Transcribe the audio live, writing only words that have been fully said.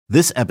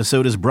This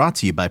episode is brought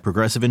to you by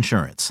Progressive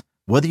Insurance.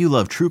 Whether you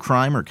love true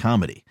crime or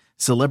comedy,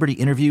 celebrity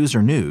interviews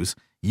or news,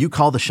 you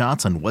call the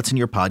shots on what's in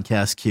your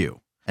podcast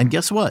queue. And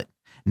guess what?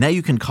 Now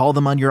you can call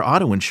them on your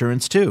auto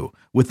insurance too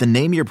with the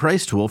Name Your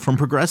Price tool from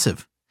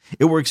Progressive.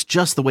 It works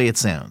just the way it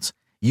sounds.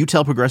 You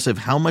tell Progressive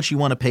how much you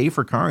want to pay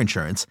for car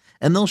insurance,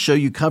 and they'll show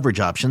you coverage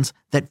options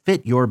that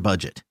fit your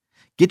budget.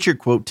 Get your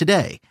quote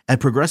today at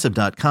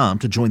Progressive.com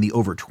to join the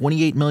over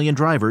 28 million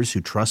drivers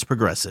who trust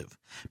Progressive.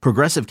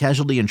 Progressive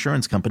Casualty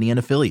Insurance Company and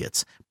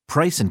Affiliates.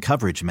 Price and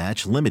coverage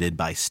match limited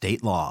by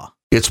state law.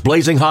 It's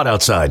blazing hot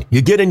outside.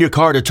 You get in your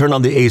car to turn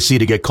on the AC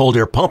to get cold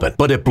air pumping,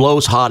 but it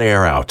blows hot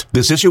air out.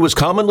 This issue is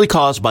commonly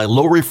caused by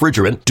low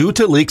refrigerant due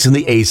to leaks in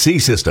the AC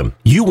system.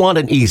 You want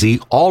an easy,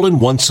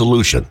 all-in-one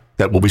solution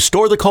that will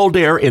restore the cold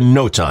air in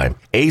no time.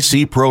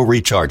 AC Pro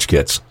Recharge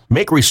Kits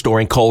make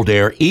restoring cold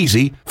air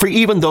easy for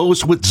even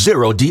those with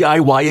zero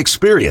DIY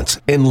experience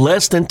in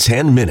less than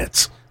 10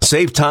 minutes.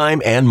 Save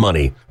time and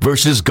money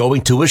versus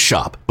going to a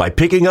shop by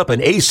picking up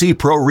an AC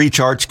Pro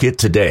Recharge Kit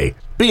today.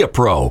 Be a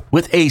pro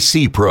with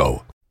AC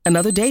Pro.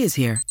 Another day is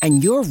here,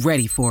 and you're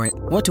ready for it.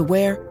 What to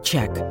wear?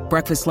 Check.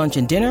 Breakfast, lunch,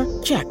 and dinner?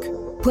 Check.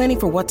 Planning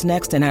for what's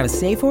next and how to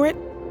save for it?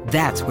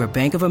 That's where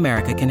Bank of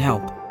America can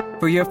help.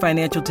 For your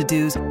financial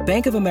to-dos,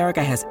 Bank of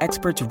America has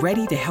experts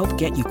ready to help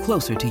get you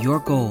closer to your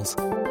goals.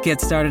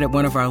 Get started at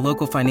one of our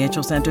local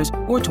financial centers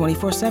or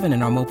 24/7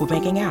 in our mobile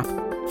banking app.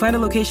 Find a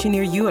location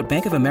near you at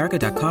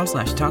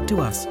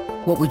bankofamerica.com/talktous.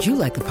 What would you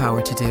like the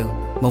power to do?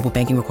 Mobile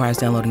banking requires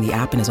downloading the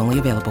app and is only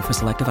available for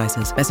select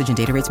devices. Message and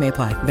data rates may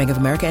apply. Bank of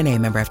America N.A.,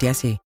 member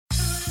FDIC.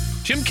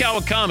 Jim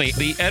Kawakami,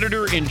 the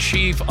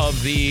editor-in-chief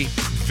of the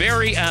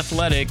very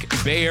athletic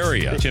Bay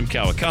Area. Tim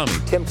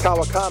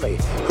Kawakami,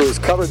 who has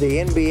covered the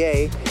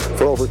NBA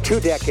for over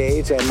 2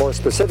 decades, and more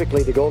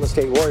specifically the Golden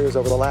State Warriors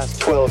over the last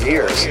 12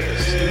 years.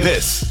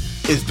 This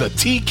is the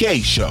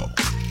TK Show.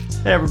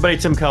 Hey everybody,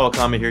 Tim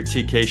Kawakami here,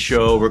 TK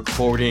Show,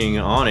 recording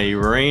on a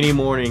rainy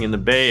morning in the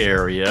Bay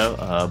Area,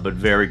 but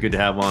very good to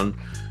have on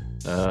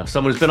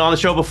someone who's been on the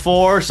show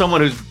before,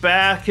 someone who's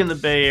back in the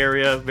Bay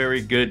Area.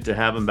 Very good to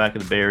have him back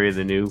in the Bay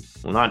Area,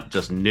 not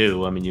just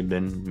new, I mean, you've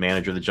been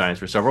manager of the Giants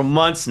for several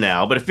months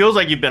now, but it feels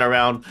like you've been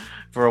around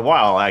for a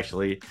while,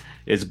 actually.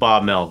 It's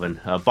Bob Melvin.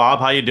 Bob,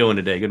 how you doing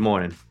today? Good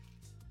morning.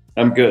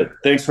 I'm good.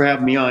 Thanks for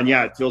having me on.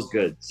 Yeah, it feels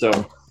good. So,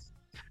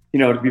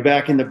 to be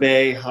back in the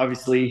Bay,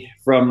 obviously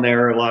from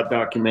there, a lot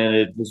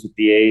documented, was with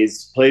the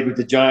A's, played with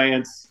the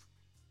Giants,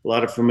 a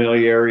lot of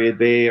familiarity.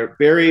 Bay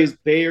Area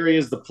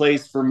is the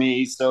place for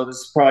me, so this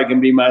is probably going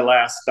to be my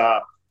last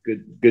stop.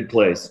 Good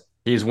place.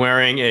 He's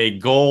wearing a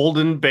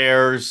Golden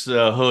Bears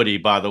hoodie,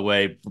 by the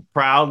way,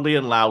 proudly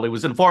and loudly.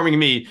 Was informing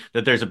me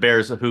that there's a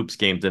Bears hoops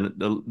game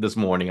this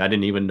morning. I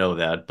didn't even know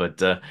that,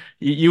 but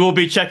you will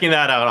be checking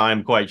that out.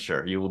 I'm quite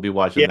sure you will be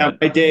watching. Yeah,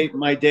 that.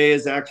 my day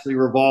is actually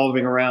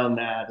revolving around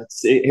that.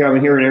 I'm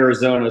here in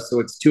Arizona,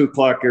 so it's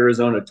 2:00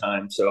 Arizona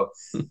time. So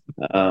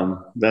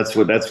that's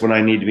when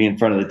I need to be in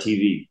front of the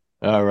TV.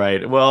 All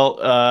right.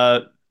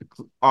 Well,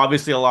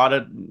 obviously a lot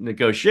of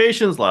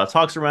negotiations, a lot of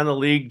talks around the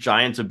league.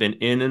 Giants have been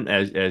in, and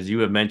as you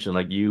have mentioned,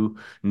 like you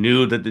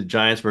knew that the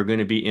Giants were going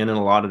to be in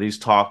a lot of these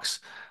talks.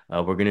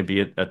 We're going to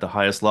be at the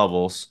highest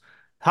levels.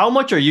 How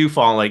much are you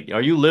following? Like,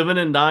 are you living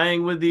and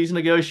dying with these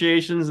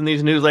negotiations and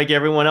these news like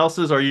everyone else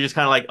is? Or are you just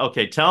kind of like,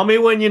 okay, tell me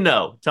when you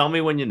know. Tell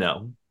me when you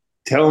know.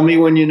 Tell me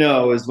when you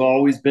know has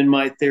always been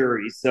my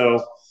theory.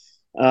 So,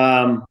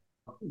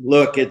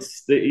 look,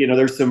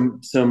 there's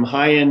some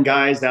high-end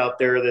guys out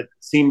there that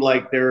seem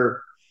like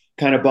they're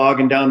kind of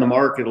bogging down the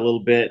market a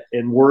little bit,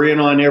 and we're in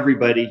on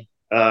everybody.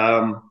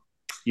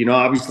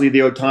 Obviously the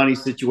Ohtani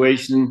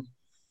situation,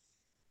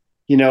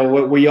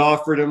 what we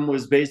offered him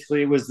was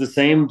the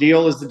same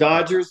deal as the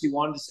Dodgers. He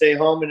wanted to stay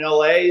home in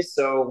LA.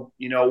 So,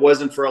 it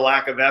wasn't for a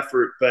lack of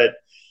effort, but,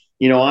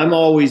 I'm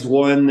always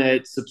one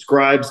that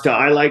subscribes to,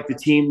 I like the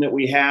team that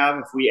we have.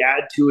 If we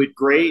add to it,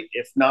 great.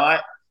 If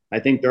not, I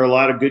think there are a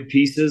lot of good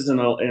pieces and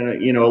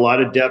a lot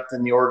of depth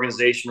in the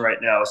organization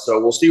right now. So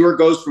we'll see where it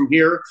goes from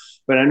here.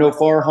 But I know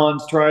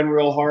Farhan's trying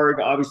real hard.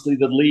 Obviously,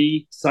 the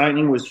Lee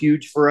signing was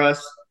huge for us.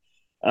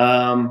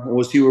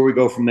 We'll see where we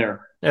go from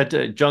there.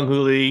 Jung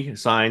Lee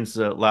signs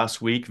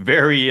last week.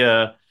 Very,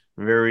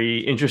 very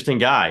interesting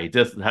guy.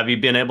 Have you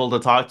been able to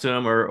talk to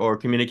him or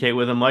communicate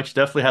with him much?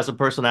 Definitely has a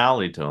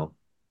personality to him.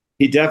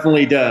 He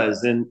definitely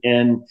does. And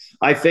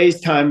I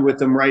FaceTimed with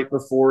him right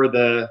before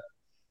the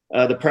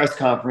press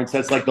conference.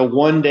 That's like the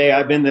one day.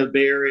 I've been to the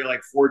Bay Area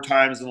like 4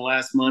 times in the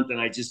last month, and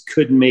I just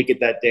couldn't make it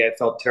that day. I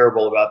felt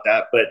terrible about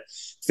that. But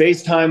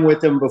FaceTime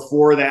with him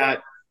before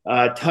that,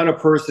 a ton of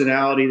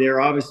personality there.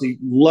 Obviously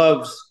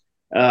loves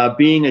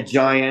being a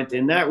Giant,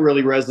 and that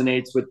really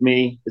resonates with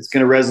me. It's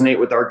going to resonate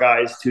with our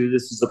guys too.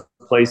 This is the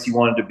place he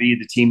wanted to be,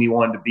 the team he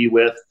wanted to be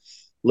with.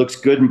 Looks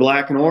good in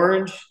black and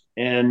orange,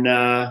 and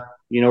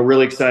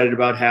really excited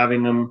about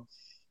having him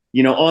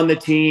on the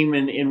team.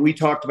 And we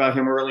talked about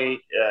him early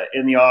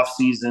in the off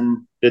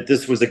season, that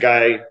this was a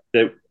guy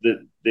that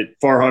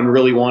Farhan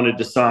really wanted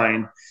to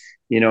sign.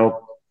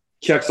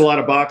 Checks a lot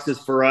of boxes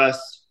for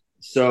us.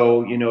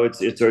 So,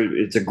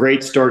 it's a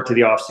great start to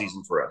the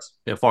offseason for us.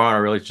 Yeah,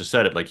 Farhan really just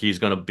said it. Like, he's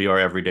going to be our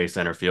everyday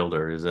center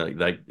fielder. Is that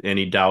like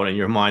any doubt in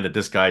your mind that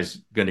this guy's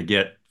going to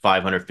get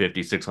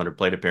 550, 600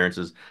 plate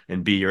appearances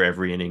and be your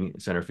every inning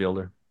center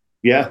fielder?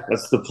 Yeah,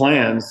 that's the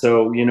plan.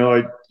 So,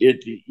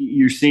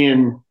 you're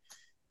seeing,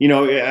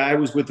 I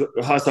was with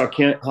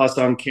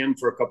Hassan Kim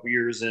for a couple of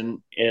years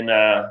in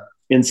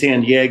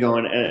San Diego,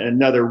 and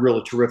another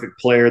really terrific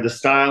player. The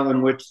style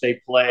in which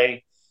they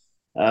play,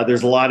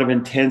 there's a lot of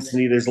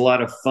intensity. There's a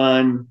lot of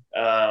fun.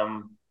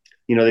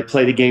 They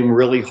play the game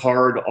really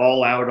hard,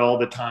 all out, all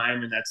the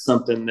time, and that's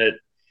something that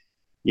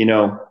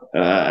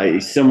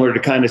similar to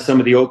kind of some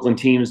of the Oakland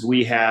teams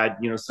we had.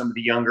 Some of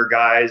the younger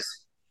guys,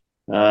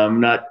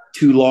 not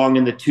too long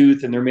in the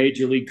tooth in their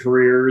major league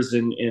careers,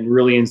 and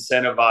really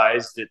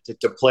incentivized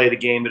to play the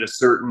game at a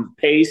certain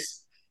pace.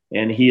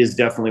 And he is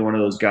definitely one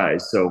of those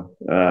guys. So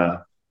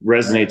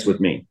resonates with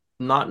me.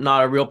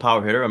 Not a real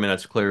power hitter. I mean,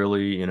 that's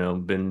clearly,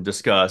 been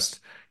discussed.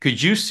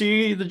 Could you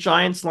see the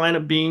Giants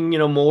lineup being,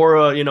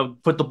 more,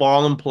 put the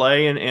ball in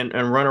play and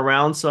run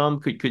around some?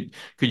 Could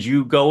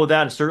you go with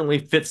that? It certainly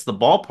fits the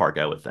ballpark,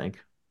 I would think.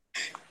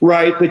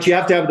 Right, but you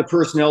have to have the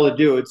personnel to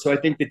do it. So I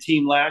think the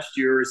team last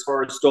year, as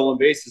far as stolen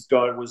bases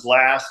go, was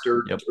last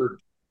or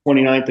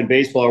 29th in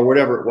baseball or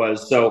whatever it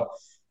was. So,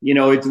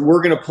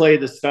 we're going to play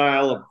the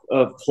style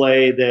of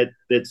play that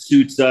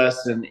suits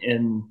us, and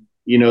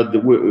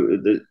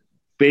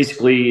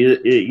basically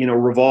it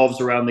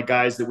revolves around the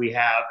guys that we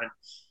have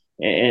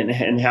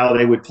and how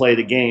they would play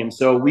the game.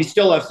 So we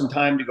still have some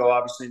time to go,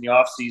 obviously, in the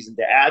offseason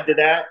to add to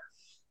that.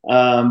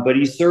 But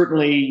he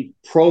certainly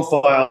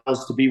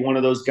profiles to be one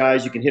of those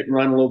guys you can hit and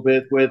run a little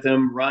bit with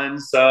him, run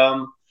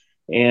some,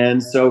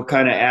 and so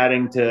kind of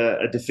adding to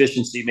a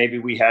deficiency maybe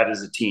we had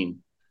as a team.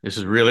 This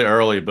is really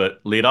early,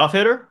 but leadoff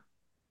hitter?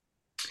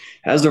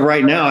 As of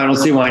right now, I don't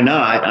see why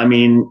not. I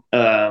mean,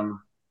 I've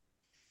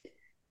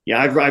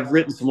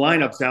written some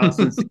lineups out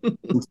since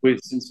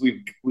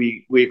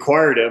we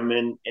acquired him,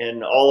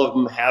 and all of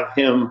them have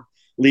him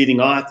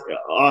leading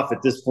off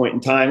at this point in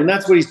time, and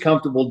that's what he's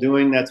comfortable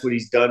doing. That's what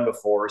he's done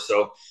before.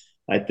 So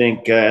I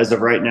think as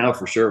of right now,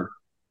 for sure.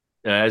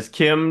 Has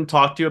Kim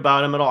talked to you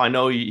about him at all? I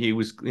know he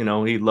was,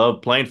 he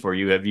loved playing for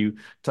you. Have you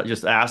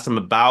just asked him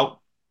about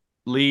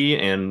Lee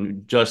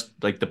and just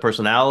like the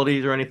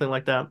personalities or anything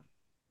like that?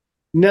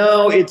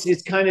 No,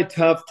 it's kind of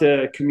tough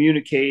to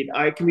communicate.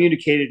 I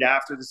communicated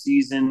after the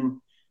season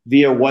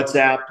via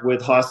WhatsApp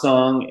with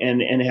Hassan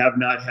and have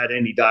not had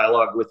any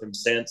dialogue with him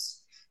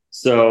since.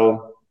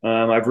 So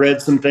I've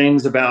read some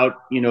things about,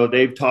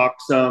 they've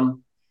talked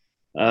some,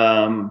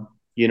 and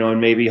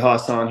maybe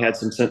Hassan had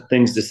some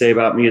things to say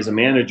about me as a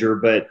manager,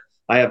 but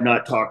I have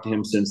not talked to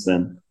him since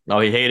then.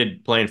 No, he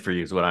hated playing for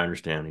you is what I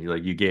understand.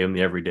 You gave him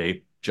the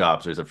everyday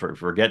job. So he's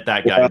forget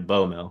that guy in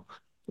Bowmel.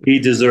 He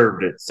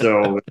deserved it.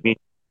 So, I mean,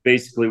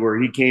 basically where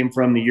he came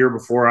from the year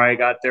before I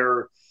got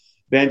there,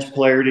 bench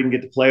player, didn't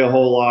get to play a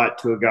whole lot,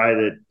 to a guy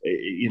that,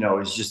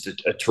 is just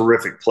a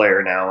terrific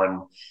player now,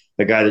 and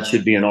a guy that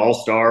should be an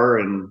all-star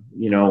and,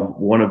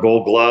 won a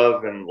Gold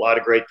Glove, and a lot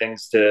of great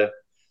things to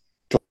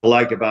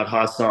like about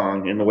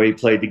Hassan and the way he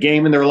played the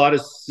game. And there are a lot of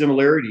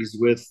similarities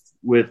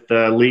with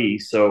Lee.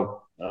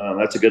 So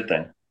that's a good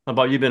thing. How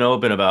about you've been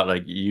open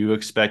about you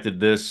expected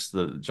this,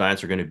 the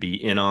Giants are going to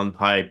be in on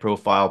high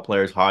profile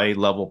players, high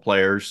level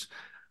players.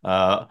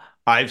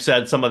 I've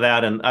said some of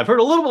that, and I've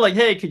heard a little bit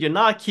hey, could you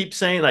not keep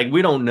saying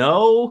we don't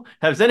know?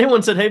 Has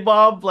anyone said, hey,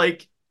 Bob,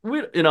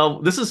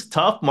 this is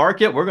tough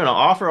market. We're going to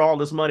offer all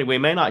this money. We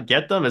may not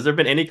get them. Has there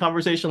been any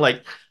conversation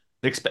the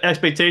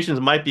expectations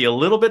might be a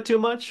little bit too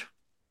much?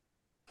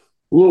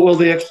 Well,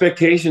 the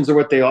expectations are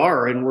what they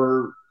are, and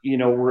we're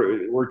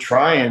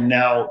trying.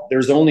 Now,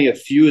 there's only a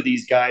few of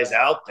these guys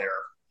out there,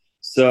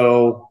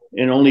 so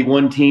and only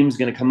one team's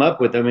going to come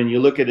up with them. And you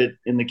look at it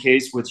in the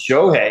case with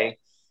Shohei,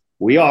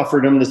 we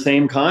offered him the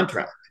same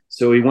contract,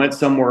 so he went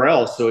somewhere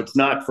else. So it's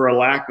not for a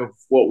lack of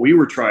what we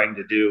were trying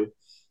to do.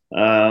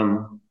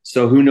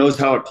 So who knows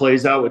how it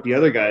plays out with the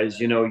other guys?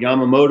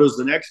 Yamamoto's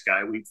the next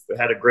guy. We've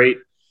had a great,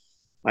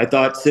 I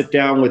thought, sit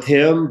down with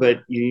him,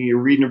 but you're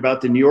reading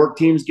about the New York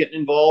teams getting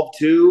involved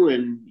too,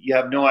 and you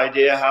have no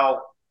idea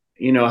how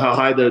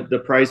high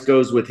the price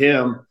goes with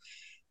him.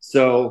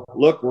 So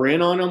look, we're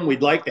in on him.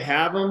 We'd like to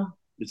have him.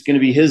 It's going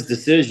to be his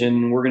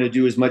decision. We're going to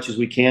do as much as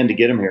we can to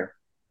get him here.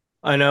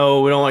 I know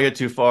we don't want to get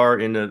too far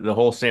into the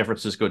whole San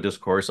Francisco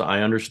discourse.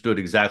 I understood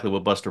exactly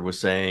what Buster was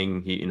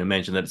saying. He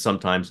mentioned that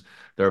sometimes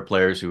there are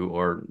players who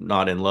are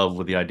not in love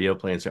with the idea of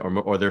playing,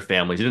 or their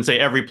families. He didn't say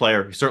every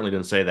player. He certainly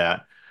didn't say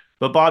that.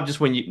 But Bob,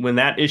 just when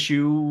that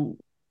issue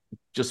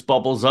just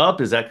bubbles up,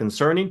 is that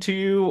concerning to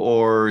you,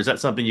 or is that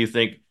something you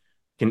think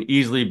can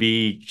easily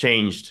be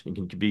changed and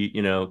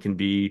can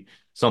be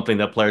something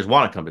that players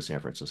want to come to San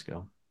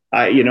Francisco?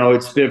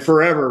 It's been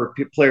forever.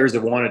 Players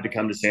have wanted to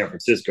come to San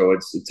Francisco.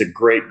 It's a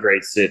great,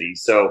 great city.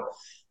 So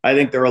I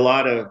think there are a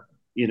lot of,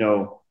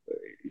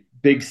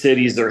 big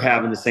cities that are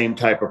having the same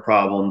type of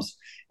problems.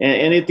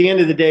 And at the end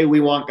of the day,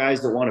 we want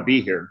guys that want to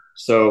be here.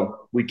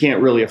 So we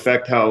can't really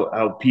affect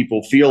how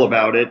people feel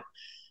about it.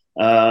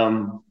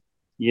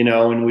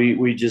 and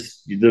we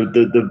just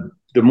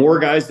the more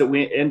guys that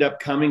we end up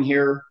coming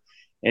here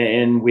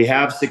and we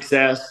have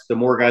success, the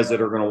more guys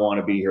that are going to want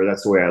to be here.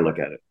 That's the way I look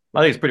at it.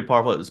 I think it's pretty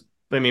powerful.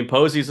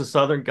 Posey's a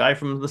Southern guy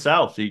from the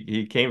South.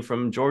 He came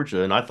from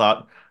Georgia, and I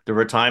thought there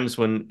were times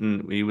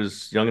when he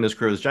was young in his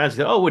career with the Giants,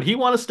 he said, "Oh, would he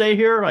want to stay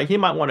here? Like he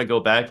might want to go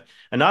back."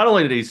 And not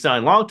only did he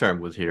sign long term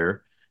with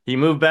here, he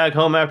moved back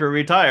home after he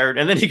retired,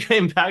 and then he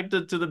came back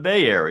to the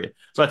Bay Area.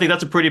 So I think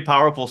that's a pretty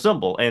powerful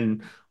symbol.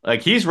 And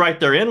like he's right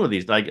there in with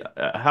these. Like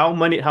how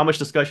much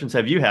discussions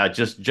have you had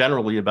just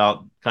generally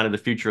about kind of the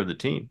future of the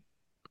team?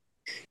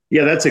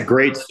 Yeah, that's a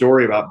great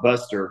story about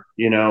Buster.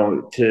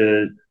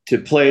 To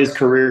play his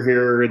career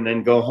here and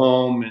then go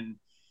home and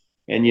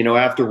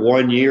after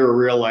 1 year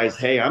realize,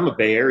 hey, I'm a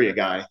Bay Area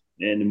guy,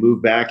 and to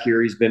move back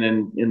here. He's been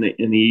in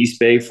the East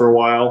Bay for a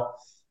while,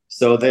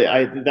 so that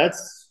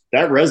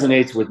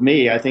resonates with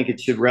me. I think it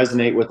should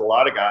resonate with a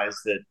lot of guys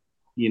that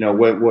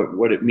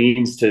what it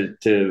means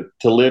to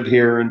live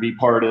here and be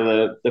part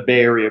of the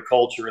Bay Area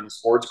culture and the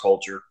sports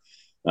culture.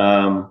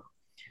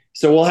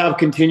 So we'll have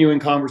continuing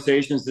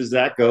conversations as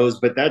that goes,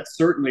 but that's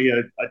certainly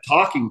a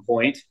talking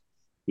point,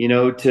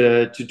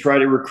 to try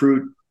to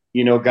recruit,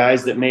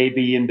 guys that may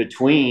be in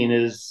between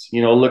is,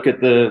 look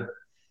at the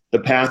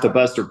path of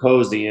Buster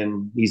Posey,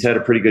 and he's had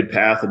a pretty good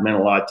path. It meant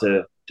a lot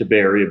to Bay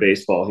Area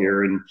baseball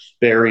here and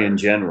Bay Area in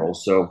general.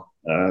 So,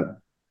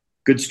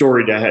 good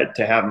story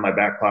to have in my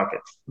back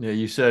pocket. Yeah,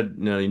 you said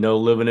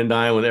living and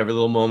dying with every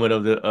little moment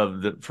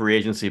of the free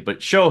agency,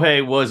 but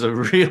Shohei was a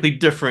really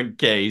different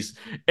case.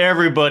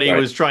 Everybody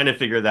was trying to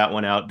figure that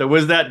one out. There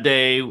was that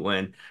day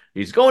when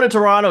he's going to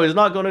Toronto, he's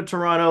not going to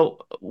Toronto.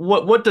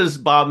 What does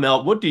Bob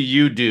Melt? What do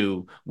you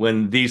do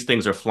when these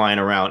things are flying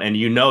around and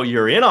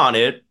you're in on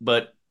it,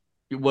 but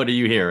what are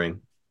you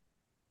hearing?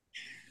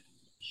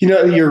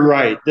 You're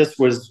right. This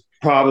was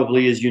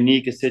probably as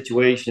unique a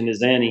situation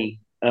as any.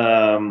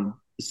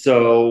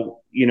 So,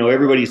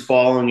 everybody's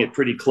following it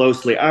pretty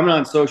closely. I'm not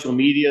on social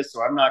media,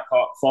 so I'm not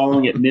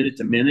following it minute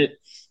to minute,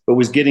 but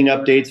was getting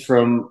updates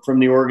from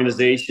the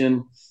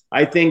organization.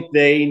 I think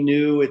they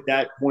knew at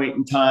that point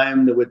in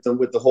time that with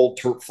the whole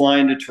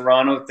flying to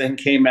Toronto thing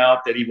came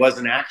out that he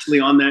wasn't actually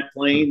on that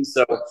plane.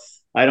 So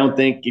I don't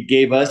think it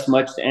gave us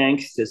much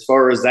angst as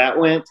far as that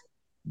went.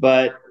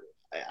 But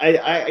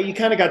you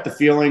kind of got the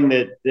feeling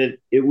that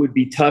it would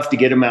be tough to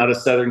get him out of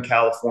Southern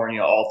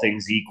California, all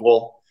things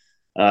equal.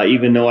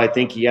 Even though I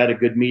think he had a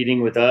good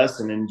meeting with us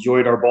and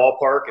enjoyed our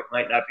ballpark, it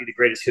might not be the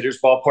greatest hitters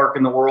ballpark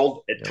in the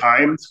world at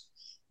times.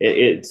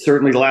 It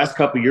certainly the last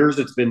couple of years,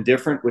 it's been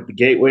different with the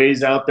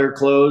gateways out there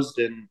closed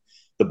and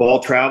the ball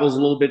travels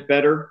a little bit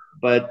better.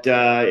 But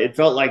it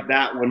felt like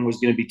that one was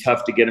going to be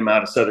tough to get him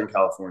out of Southern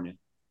California.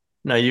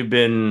 Now you've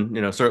been,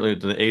 certainly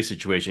with the A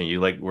situation, you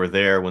were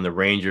there when the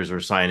Rangers were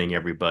signing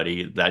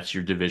everybody. That's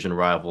your division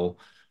rival.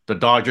 The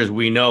Dodgers,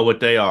 we know what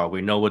they are.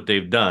 We know what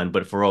they've done.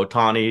 But for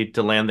Ohtani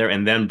to land there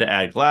and them to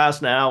add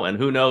Glass now, and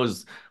who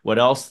knows what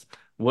else,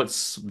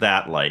 what's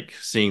that like,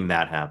 seeing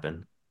that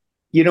happen?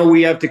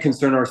 We have to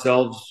concern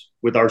ourselves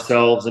with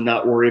ourselves and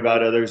not worry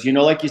about others.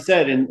 Like you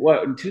said, in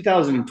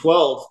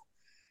 2012,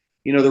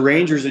 the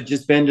Rangers had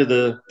just been to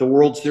the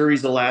World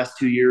Series the last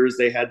 2 years.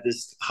 They had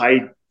this high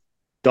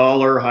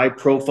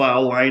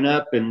profile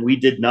lineup, and we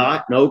did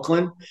not in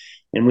Oakland.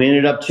 And we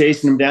ended up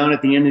chasing them down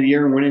at the end of the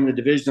year and winning the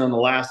division on the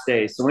last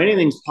day. So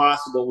anything's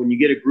possible when you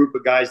get a group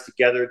of guys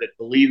together that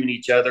believe in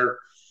each other,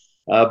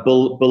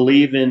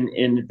 believe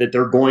in that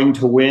they're going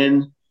to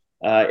win.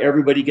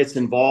 Everybody gets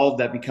involved.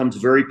 That becomes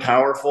very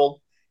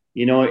powerful.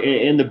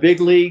 In the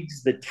big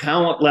leagues, the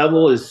talent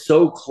level is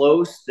so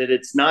close that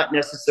it's not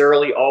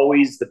necessarily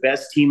always the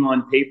best team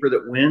on paper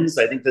that wins.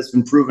 I think that's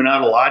been proven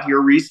out a lot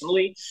here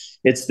recently.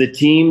 It's the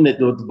team that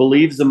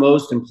believes the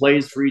most and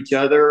plays for each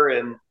other.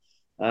 And,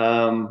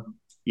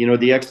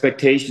 the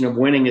expectation of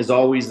winning is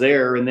always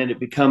there. And then it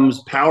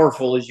becomes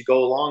powerful as you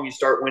go along. You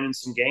start winning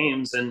some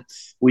games. And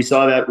we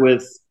saw that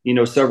with,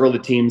 several of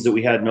the teams that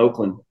we had in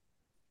Oakland.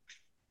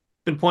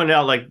 Been pointed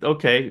out,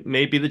 okay,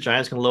 maybe the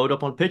Giants can load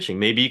up on pitching.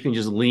 Maybe you can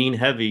just lean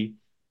heavy.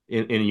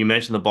 And you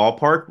mentioned the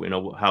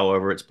ballpark,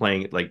 however it's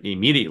playing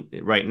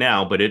immediately right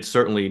now, but it's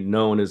certainly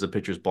known as a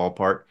pitcher's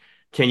ballpark.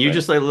 Can you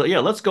just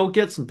let's go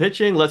get some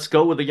pitching. Let's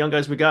go with the young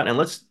guys we got. And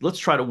let's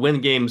try to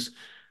win games,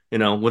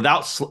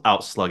 without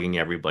outslugging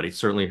everybody.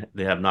 Certainly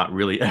they have not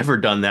really ever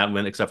done that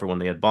except for when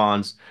they had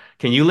Bonds.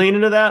 Can you lean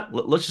into that?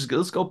 Let's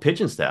go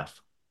pitching staff.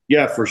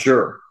 Yeah, for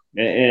sure.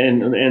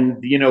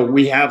 And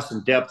we have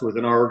some depth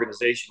within our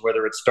organization,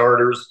 whether it's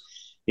starters,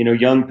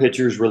 young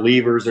pitchers,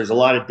 relievers. There's a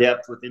lot of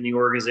depth within the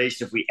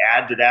organization. If we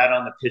add to that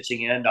on the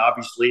pitching end,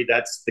 obviously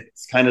that's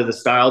kind of the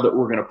style that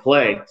we're going to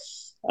play.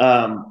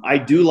 I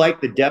do like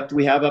the depth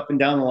we have up and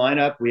down the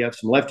lineup. We have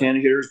some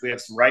left-handed hitters. We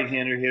have some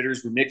right-handed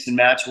hitters. We mix and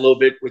match a little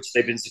bit, which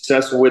they've been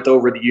successful with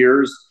over the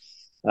years.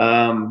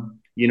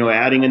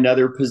 Adding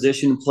another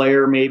position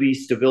player, maybe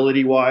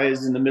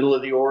stability-wise in the middle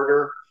of the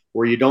order,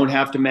 where you don't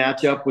have to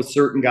match up with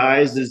certain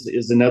guys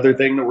is another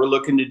thing that we're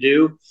looking to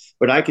do.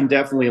 But I can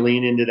definitely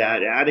lean into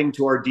that. Adding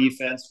to our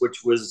defense,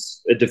 which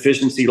was a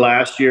deficiency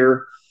last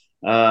year,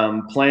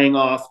 playing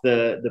off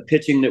the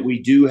pitching that we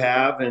do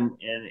have and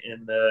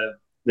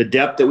the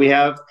depth that we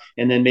have,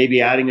 and then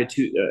maybe adding a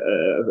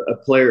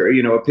player,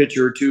 a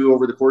pitcher or two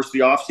over the course of the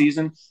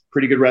offseason.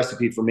 Pretty good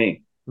recipe for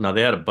me. Now,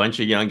 they had a bunch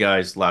of young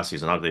guys last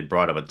season. They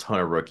brought up a ton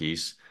of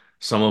rookies.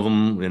 Some of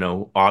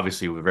them,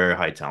 obviously were very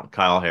high talent.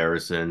 Kyle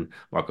Harrison,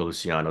 Marco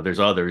Luciano. There's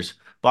others.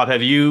 Bob,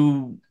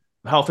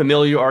 how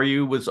familiar are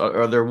you with,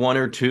 are there one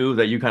or two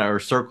that you kind of are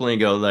circling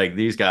and go, like,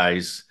 these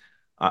guys,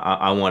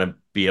 I want to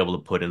be able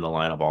to put in the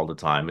lineup all the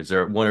time? Is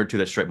there one or two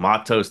that straight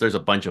Matos? There's a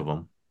bunch of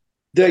them.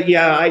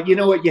 You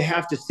know what? You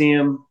have to see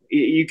them.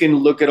 You can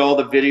look at all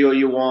the video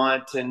you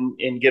want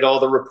and get all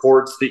the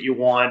reports that you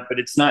want, but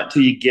it's not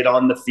till you get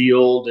on the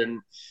field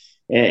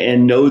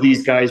and know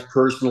these guys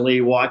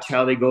personally, watch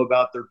how they go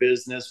about their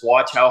business,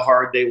 watch how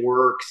hard they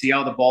work, see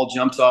how the ball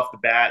jumps off the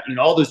bat,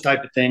 all those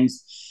type of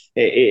things.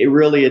 It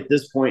really, at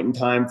this point in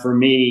time for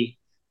me,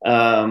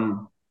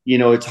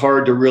 it's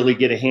hard to really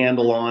get a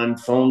handle on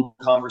phone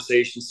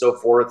conversations, so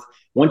forth.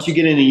 Once you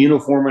get in a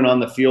uniform and on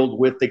the field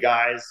with the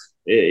guys,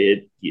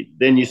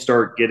 then you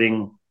start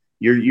getting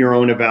your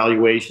own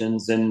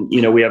evaluations. And,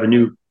 we have a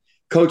new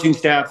coaching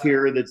staff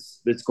here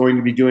that's going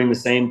to be doing the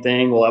same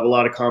thing. We'll have a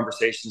lot of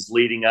conversations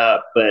leading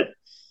up, but,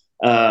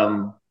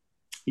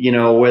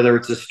 whether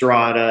it's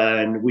Estrada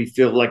and we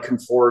feel like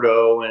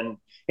Conforto and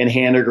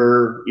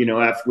Haniger,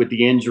 after with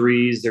the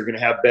injuries, they're going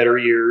to have better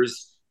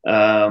years.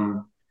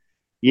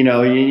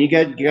 You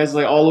got guys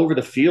like all over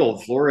the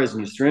field, Flores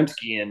and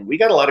Yastrzemski, and we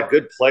got a lot of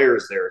good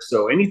players there.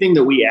 So anything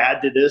that we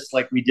add to this,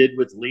 like we did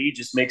with Lee,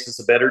 just makes us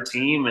a better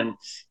team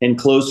and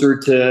closer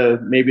to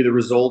maybe the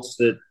results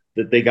that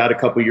they got a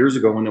couple years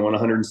ago when they won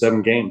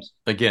 107 games.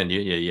 Again,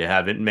 you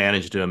haven't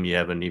managed him. You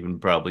haven't even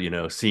probably,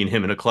 seen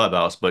him in a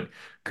clubhouse. But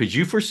could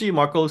you foresee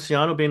Marco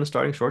Luciano being a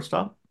starting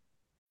shortstop?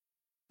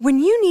 When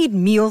you need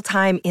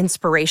mealtime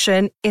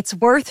inspiration, it's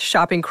worth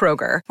shopping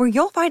Kroger, where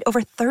you'll find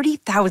over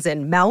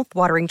 30,000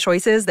 mouth-watering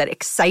choices that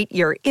excite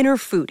your inner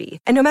foodie.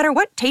 And no matter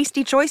what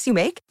tasty choice you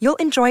make, you'll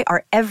enjoy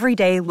our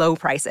everyday low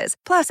prices,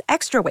 plus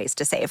extra ways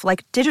to save,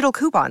 like digital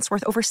coupons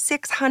worth over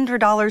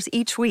 $600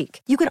 each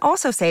week. You can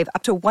also save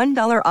up to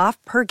 $1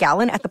 off per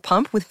gallon at the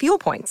pump with fuel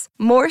points.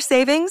 More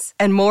savings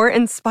and more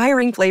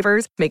inspiring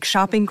flavors make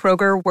shopping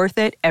Kroger worth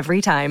it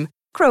every time.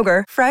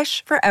 Kroger,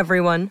 fresh for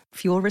everyone.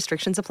 Fuel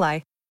restrictions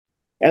apply.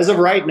 As of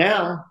right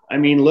now, I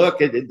mean, look,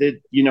 Farhan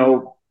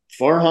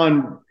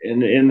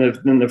in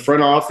the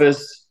front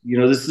office,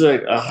 this is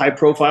a high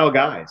profile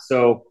guy.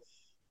 So,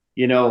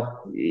 you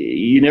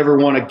never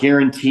want to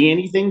guarantee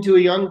anything to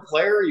a young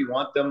player. You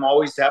want them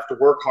always to have to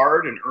work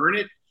hard and earn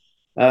it.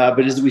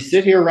 But as we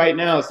sit here right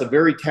now, it's a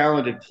very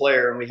talented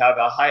player and we have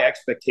high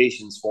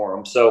expectations for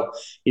him. So,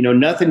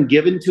 nothing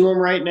given to him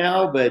right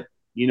now, but,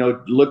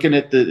 looking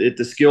at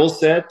the skill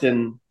set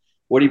and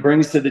what he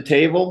brings to the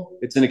table,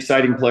 it's an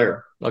exciting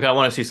player. Look, I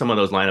want to see some of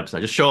those lineups now.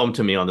 Just show them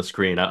to me on the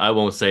screen. I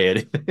won't say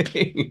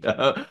anything.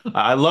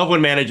 I love when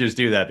managers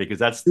do that because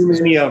that's too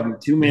many of them.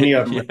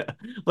 Yeah.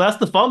 Well, that's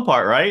the fun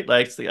part, right?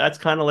 Like that's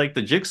kind of like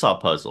the jigsaw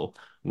puzzle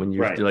when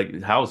you're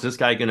like, how is this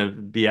guy going to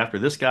be after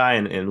this guy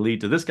and lead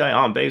to this guy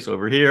on base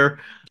over here?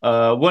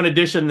 One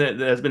addition that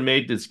has been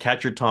made is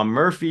catcher Tom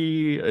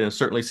Murphy. It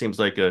certainly seems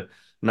like a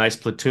nice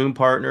platoon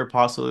partner,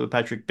 possibly with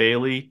Patrick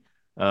Bailey.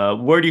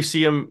 Where do you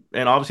see him?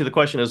 And obviously the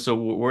question is, so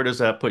where does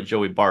that put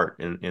Joey Bart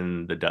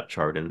in the depth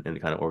chart and the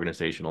kind of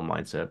organizational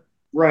mindset?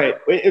 Right.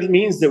 It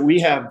means that we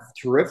have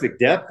terrific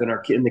depth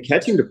in the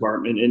catching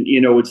department.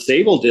 And, what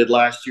Sable did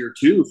last year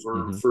too,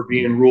 for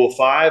being Rule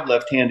 5,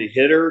 left-handed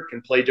hitter,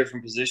 can play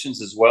different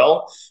positions as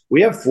well.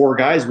 We have 4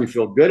 guys we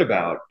feel good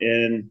about.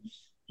 And,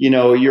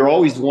 you're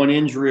always one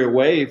injury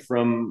away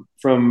from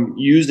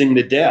using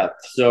the depth.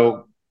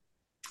 So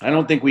I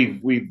don't think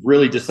we've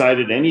really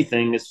decided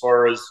anything as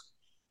far as,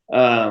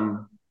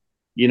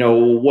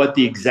 what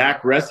the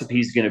exact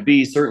recipe is going to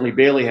be. Certainly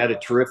Bailey had a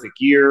terrific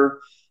year,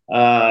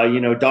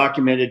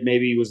 documented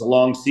maybe it was a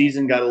long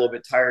season, got a little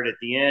bit tired at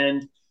the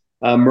end.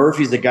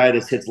 Murphy's a guy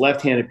that hits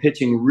left-handed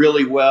pitching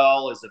really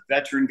well, is a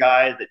veteran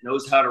guy that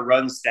knows how to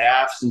run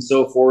staffs and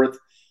so forth.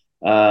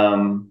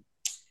 And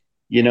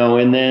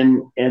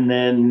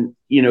then,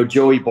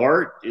 Joey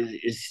Bart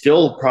is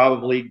still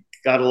probably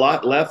got a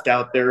lot left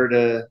out there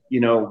to,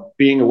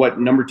 being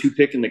number 2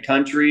 pick in the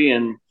country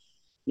and,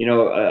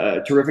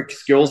 a terrific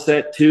skill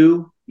set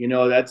too.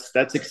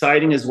 That's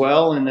exciting as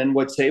well. And then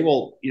what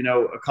Sable,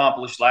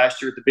 accomplished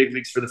last year at the big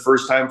leagues for the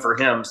first time for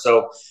him.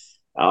 So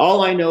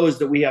all I know is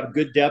that we have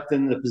good depth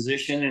in the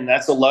position, and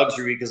that's a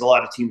luxury because a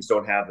lot of teams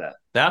don't have that.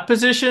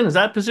 Is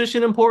that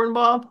position important,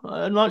 Bob?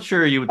 I'm not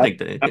sure you would think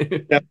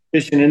that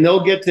position, and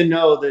they'll get to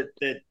know that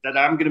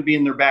I'm going to be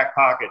in their back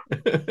pocket.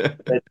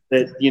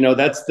 That's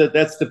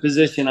the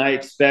position I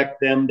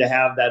expect them to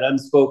have that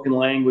unspoken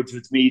language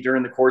with me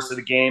during the course of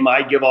the game.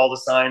 I give all the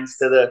signs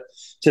to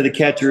the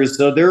catchers,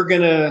 so they're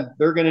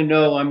gonna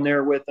know I'm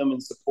there with them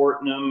and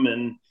supporting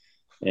them,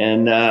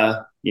 and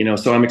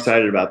so I'm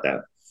excited about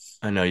that.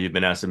 I know you've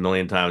been asked a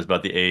million times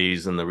about the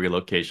A's and the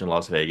relocation to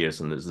Las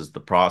Vegas, and the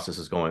process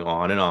is going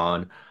on and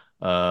on.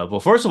 Well,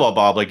 first of all,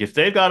 Bob, like if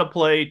they've got to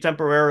play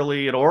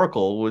temporarily at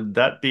Oracle, would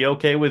that be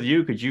okay with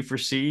you? Could you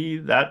foresee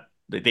that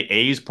the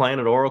A's playing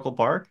at Oracle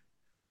Park?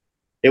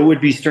 It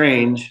would be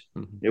strange.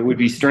 It would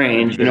be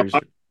strange. I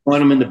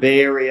want them in the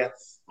Bay Area.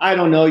 I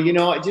don't know.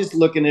 Just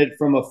looking at it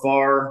from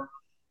afar,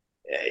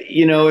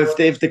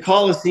 if the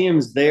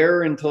Coliseum's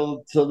there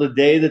until the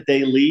day that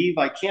they leave,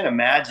 I can't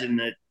imagine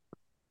that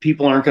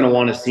people aren't going to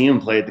want to see them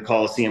play at the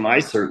Coliseum. I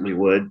certainly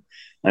would.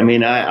 I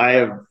mean, I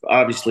have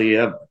obviously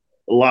have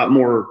a lot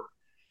more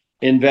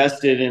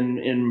invested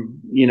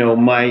in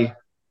my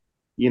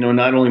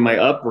not only my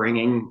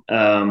upbringing,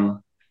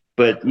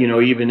 but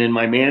even in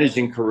my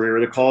managing career,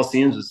 the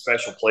Coliseum's a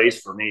special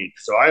place for me.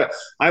 So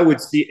I would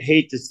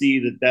hate to see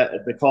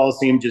that the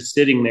Coliseum just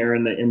sitting there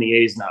and the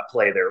A's not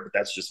play there, but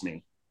that's just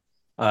me.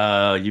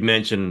 You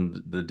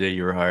mentioned the day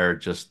you were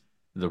hired, just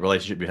the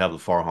relationship you have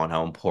with Farhan,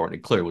 how important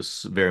it clearly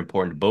was very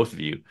important to both of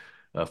you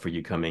for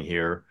you coming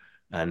here,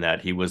 and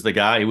that he was the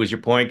guy, he was your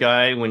point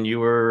guy when you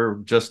were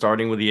just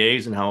starting with the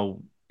A's, and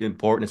how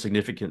important and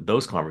significant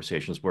those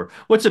conversations were.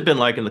 What's it been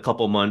like in the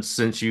couple months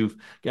since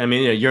I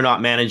mean, you're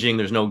not managing,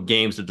 there's no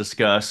games to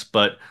discuss,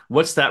 but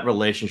what's that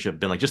relationship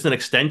been like? Just an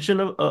extension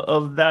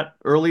of that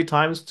early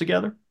times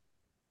together?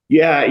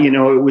 Yeah,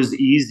 it was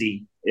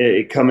easy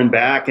coming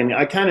back, and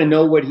I kind of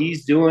know what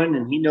he's doing,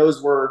 and he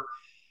knows where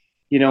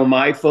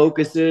my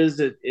focus is,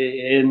 and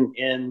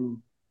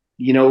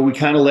we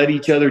kind of let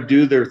each other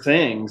do their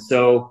thing.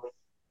 So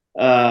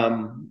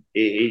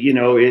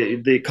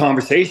the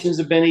conversations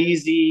have been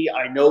easy.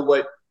 I know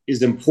what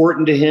is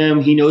important to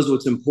him. He knows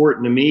what's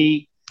important to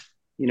me.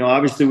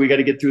 Obviously we got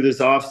to get through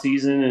this off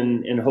season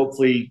and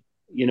hopefully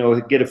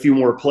get a few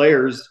more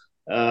players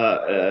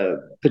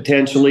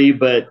potentially,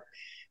 but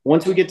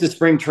once we get to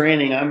spring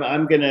training,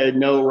 I'm going to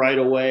know right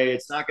away.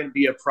 It's not going to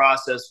be a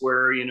process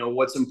where,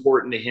 what's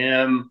important to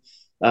him.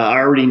 I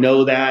already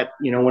know that.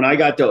 When I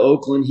got to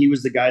Oakland, he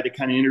was the guy that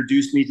kind of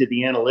introduced me to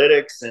the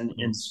analytics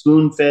and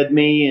spoon fed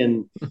me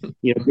and,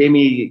 gave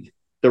me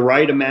the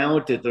right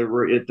amount at the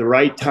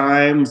right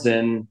times,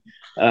 and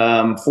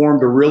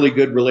formed a really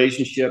good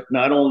relationship,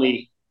 not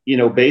only,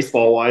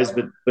 baseball wise,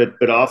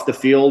 but off the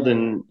field,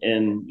 and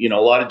a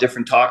lot of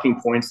different talking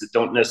points that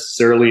don't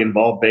necessarily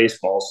involve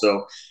baseball.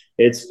 So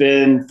it's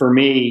been, for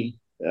me,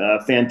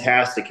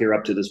 fantastic here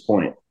up to this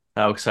point.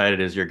 How excited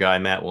is your guy,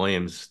 Matt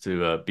Williams,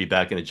 to be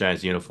back in a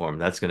Giants uniform?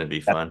 That's going to be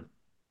fun.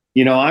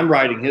 I'm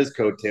riding his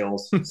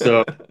coattails.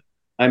 So,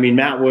 I mean,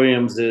 Matt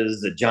Williams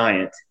is a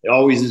Giant. It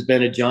always has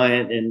been a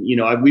Giant. And,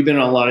 we've been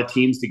on a lot of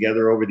teams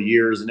together over the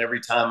years. And every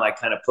time I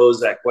kind of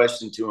pose that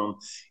question to him,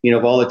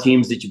 of all the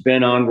teams that you've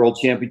been on, World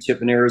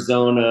Championship in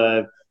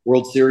Arizona,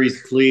 World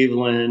Series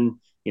Cleveland,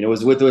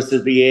 was with us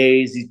at the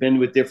A's. He's been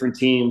with different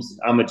teams.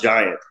 I'm a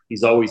Giant.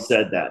 He's always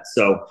said that.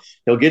 So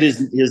he'll get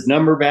his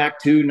number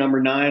back too. Number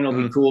 9.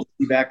 It'll be cool to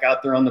be back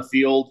out there on the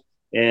field.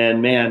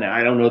 And man,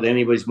 I don't know that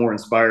anybody's more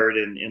inspired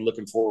and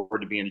looking forward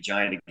to being a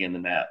Giant again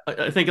than that.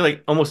 I think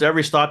like almost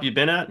every stop you've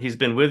been at, he's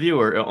been with you,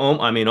 or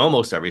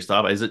almost every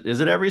stop. Is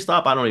it every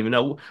stop? I don't even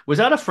know. Was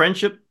that a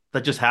friendship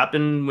that just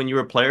happened when you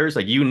were players?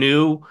 Like you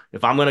knew,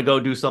 if I'm going to go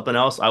do something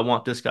else, I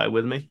want this guy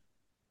with me?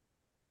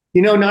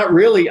 Not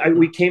really.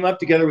 We came up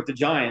together with the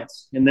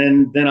Giants, and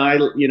then I,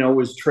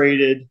 was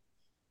traded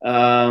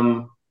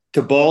to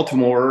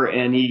Baltimore,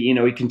 and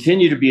he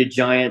continued to be a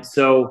Giant.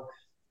 So,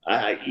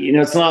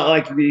 it's not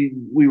like we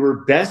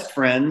were best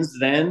friends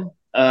then,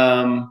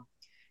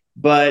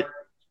 but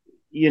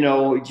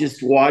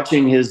just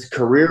watching his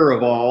career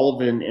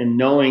evolve and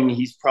knowing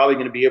he's probably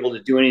going to be able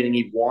to do anything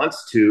he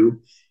wants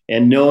to,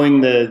 and knowing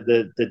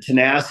the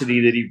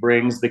tenacity that he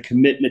brings, the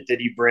commitment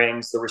that he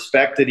brings, the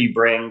respect that he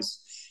brings.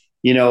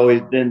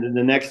 Then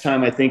the next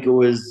time I think it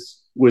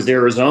was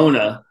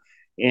Arizona,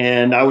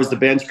 and I was the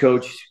bench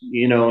coach,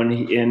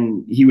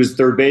 and he was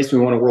third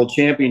baseman. We won a world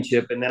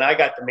championship, and then I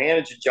got the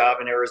managing job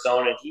in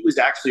Arizona, and he was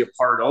actually a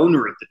part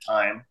owner at the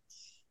time.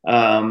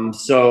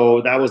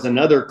 So that was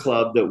another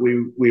club that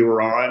we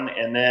were on.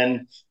 And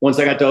then once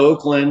I got to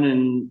Oakland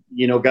and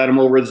got him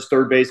over as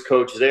third base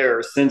coach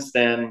there, since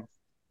then,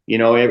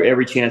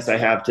 every chance I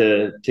have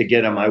to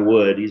get him, I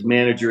would. He's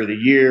manager of the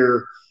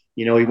year.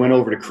 He went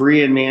over to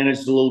Korea and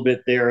managed a little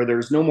bit there.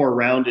 There's no more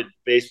rounded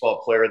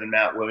baseball player than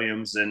Matt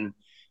Williams. And,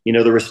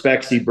 the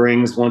respects he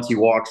brings once he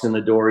walks in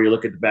the door, you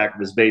look at the back of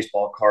his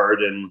baseball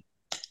card and,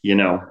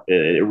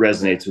 it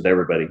resonates with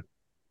everybody.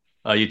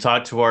 You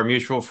talked to our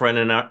mutual friend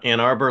in Ann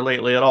Arbor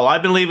lately at all?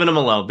 I've been leaving him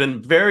alone.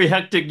 Been very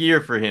hectic year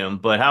for him.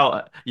 But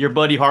how your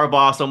buddy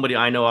Harbaugh, somebody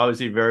I know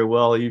obviously very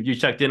well, you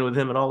checked in with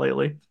him at all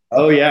lately?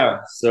 Oh,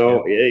 yeah.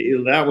 So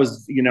that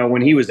was,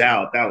 when he was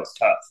out, that was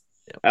tough.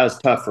 Yeah. That was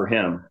tough for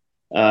him.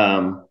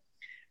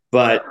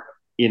 But,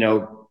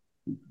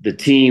 the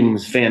team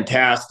was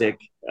fantastic.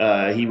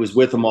 He was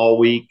with them all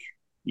week,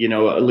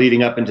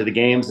 leading up into the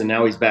games, and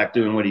now he's back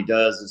doing what he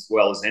does as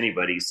well as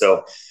anybody.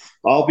 So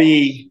I'll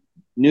be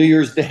New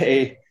Year's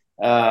Day.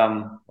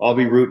 I'll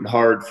be rooting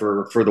hard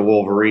for the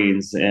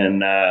Wolverines.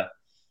 And,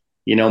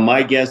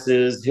 my guess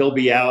is he'll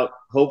be out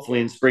hopefully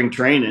in spring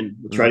training.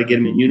 We'll try to get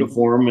him in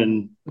uniform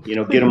and, get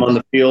him on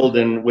the field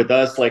and with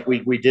us like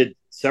we did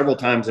several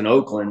times in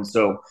Oakland.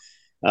 So,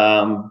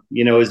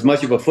 as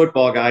much of a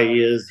football guy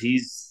he is,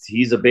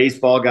 he's a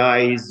baseball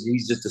guy.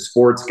 He's just a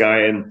sports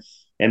guy.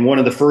 And one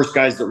of the first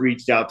guys that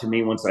reached out to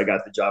me once I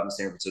got the job in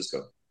San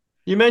Francisco.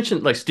 You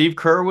mentioned like Steve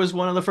Kerr was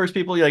one of the first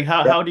people. Like,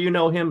 how do you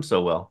know him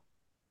so well?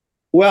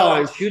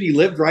 Well, he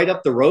lived right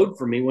up the road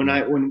from me when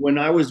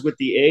I was with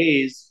the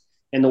A's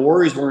and the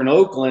Warriors were in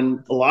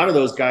Oakland. A lot of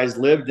those guys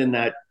lived in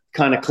that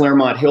kind of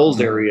Claremont Hills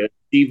area.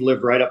 Steve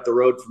lived right up the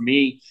road from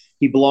me.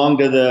 He belonged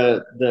to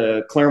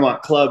the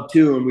Claremont Club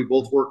too, and we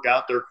both worked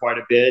out there quite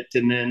a bit.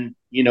 And then,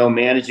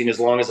 managing as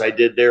long as I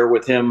did there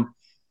with him,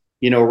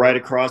 not even right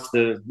across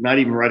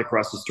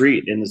the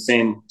street in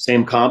the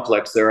same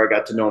complex there, I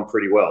got to know him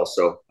pretty well.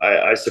 So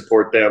I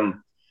support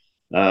them.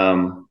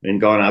 And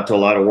gone out to a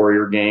lot of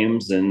Warrior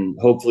games, and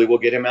hopefully we'll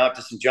get him out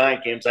to some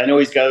Giant games. I know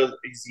he's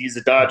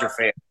a Dodger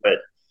fan, but at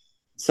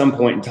some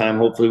point in time,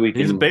 hopefully we can.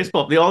 He's a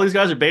baseball. All these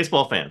guys are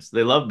baseball fans.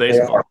 They love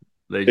baseball.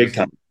 Big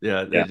time.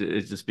 Yeah,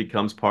 it just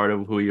becomes part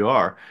of who you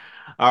are.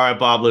 All right,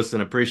 Bob,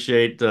 listen,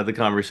 appreciate the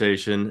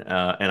conversation.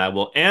 And I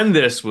will end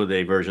this with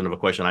a version of a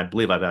question I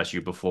believe I've asked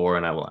you before,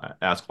 and I will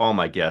ask all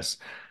my guests.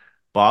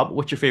 Bob,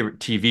 what's your favorite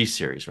TV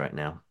series right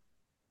now?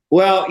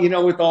 Well,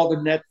 with all the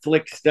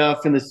Netflix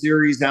stuff and the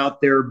series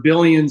out there,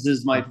 Billions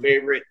is my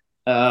favorite.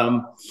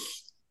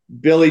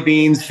 Billy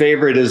Bean's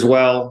favorite as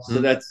well. So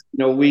that's,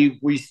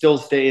 we still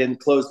stay in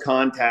close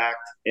contact.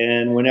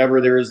 And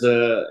whenever there's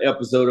a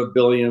episode of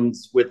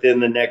Billions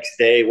within the next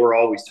day, we're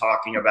always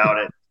talking about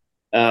it.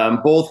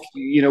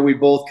 We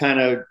both kind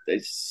of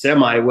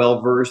semi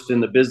well versed in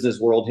the business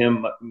world,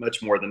 him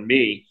much more than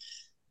me.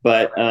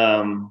 But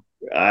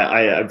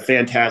a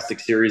fantastic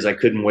series. I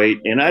couldn't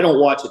wait. And I don't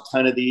watch a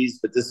ton of these,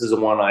 but this is the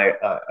one I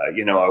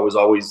was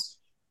always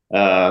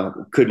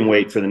couldn't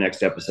wait for the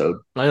next episode.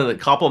 I know that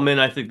Koppelman,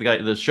 I think the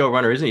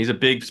showrunner, isn't he? He's a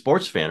big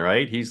sports fan,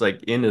 right? He's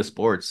like into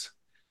sports.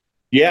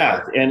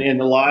 Yeah. And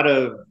a lot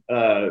of,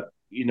 a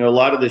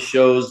lot of the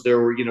shows there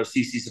were,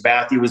 CC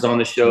Sabathia was on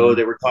the show.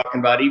 They were talking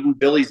about, even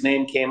Billy's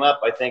name came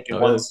up, I think, in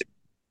one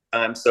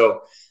time.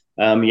 So,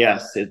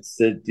 yes, it's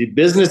the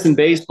business in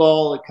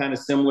baseball, kind of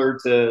similar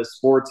to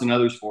sports and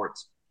other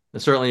sports.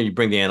 And certainly you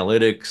bring the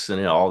analytics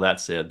and all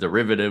that,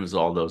 derivatives,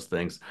 all those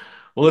things.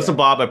 Well, listen,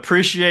 Bob, I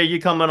appreciate you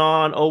coming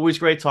on. Always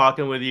great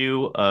talking with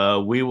you.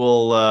 We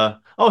will.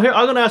 Here,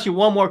 I'm going to ask you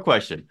one more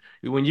question.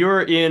 When you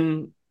were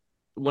in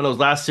one of those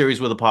last series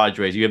with the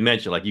Padres, you had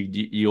mentioned like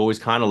you always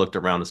kind of looked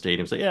around the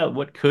stadium, so yeah,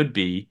 what could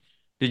be?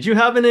 Did you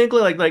have an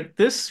inkling like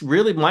this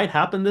really might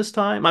happen this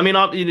time? I mean,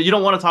 you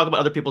don't want to talk about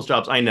other people's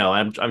jobs. I know.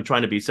 I'm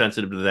trying to be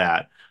sensitive to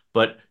that.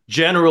 But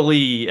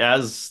generally,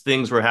 as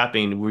things were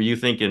happening, were you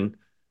thinking,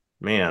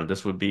 man,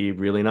 this would be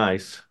really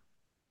nice?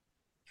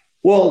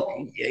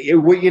 Well,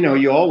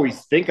 you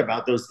always think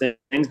about those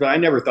things, but I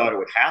never thought it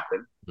would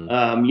happen.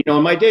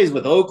 In my days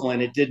with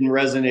Oakland, it didn't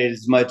resonate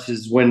as much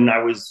as when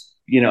I was,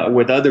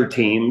 with other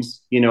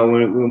teams.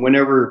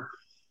 Whenever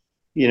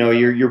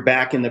you're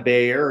back in the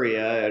Bay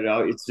Area,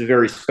 it's a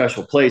very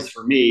special place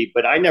for me,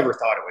 but I never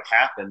thought it would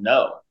happen.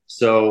 No.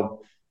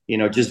 So,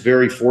 just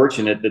very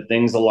fortunate that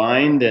things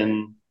aligned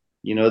and,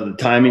 the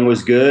timing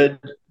was good,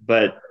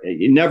 but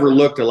it never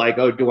looked like,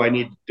 oh, do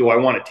I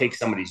want to take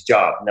somebody's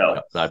job?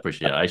 No. I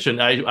appreciate it.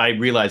 I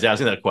realize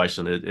asking that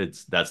question,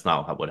 that's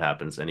not what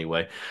happens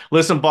anyway.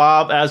 Listen,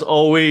 Bob, as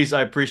always,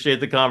 I appreciate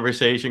the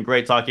conversation.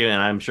 Great talking.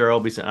 And I'm sure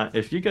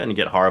if you're going to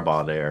get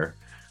Harbaugh there,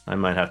 I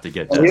might have to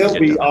get.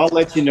 I'll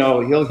let you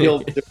know.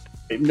 He'll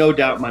no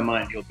doubt in my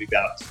mind he'll be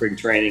out in spring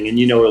training, and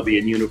he'll be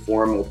in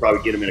uniform. We'll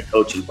probably get him in a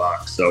coaching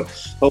box. So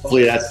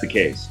hopefully that's the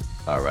case.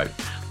 All right,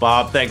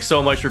 Bob. Thanks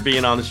so much for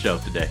being on the show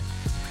today.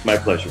 My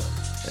pleasure.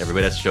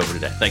 Everybody, that's the show for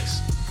today.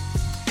 Thanks.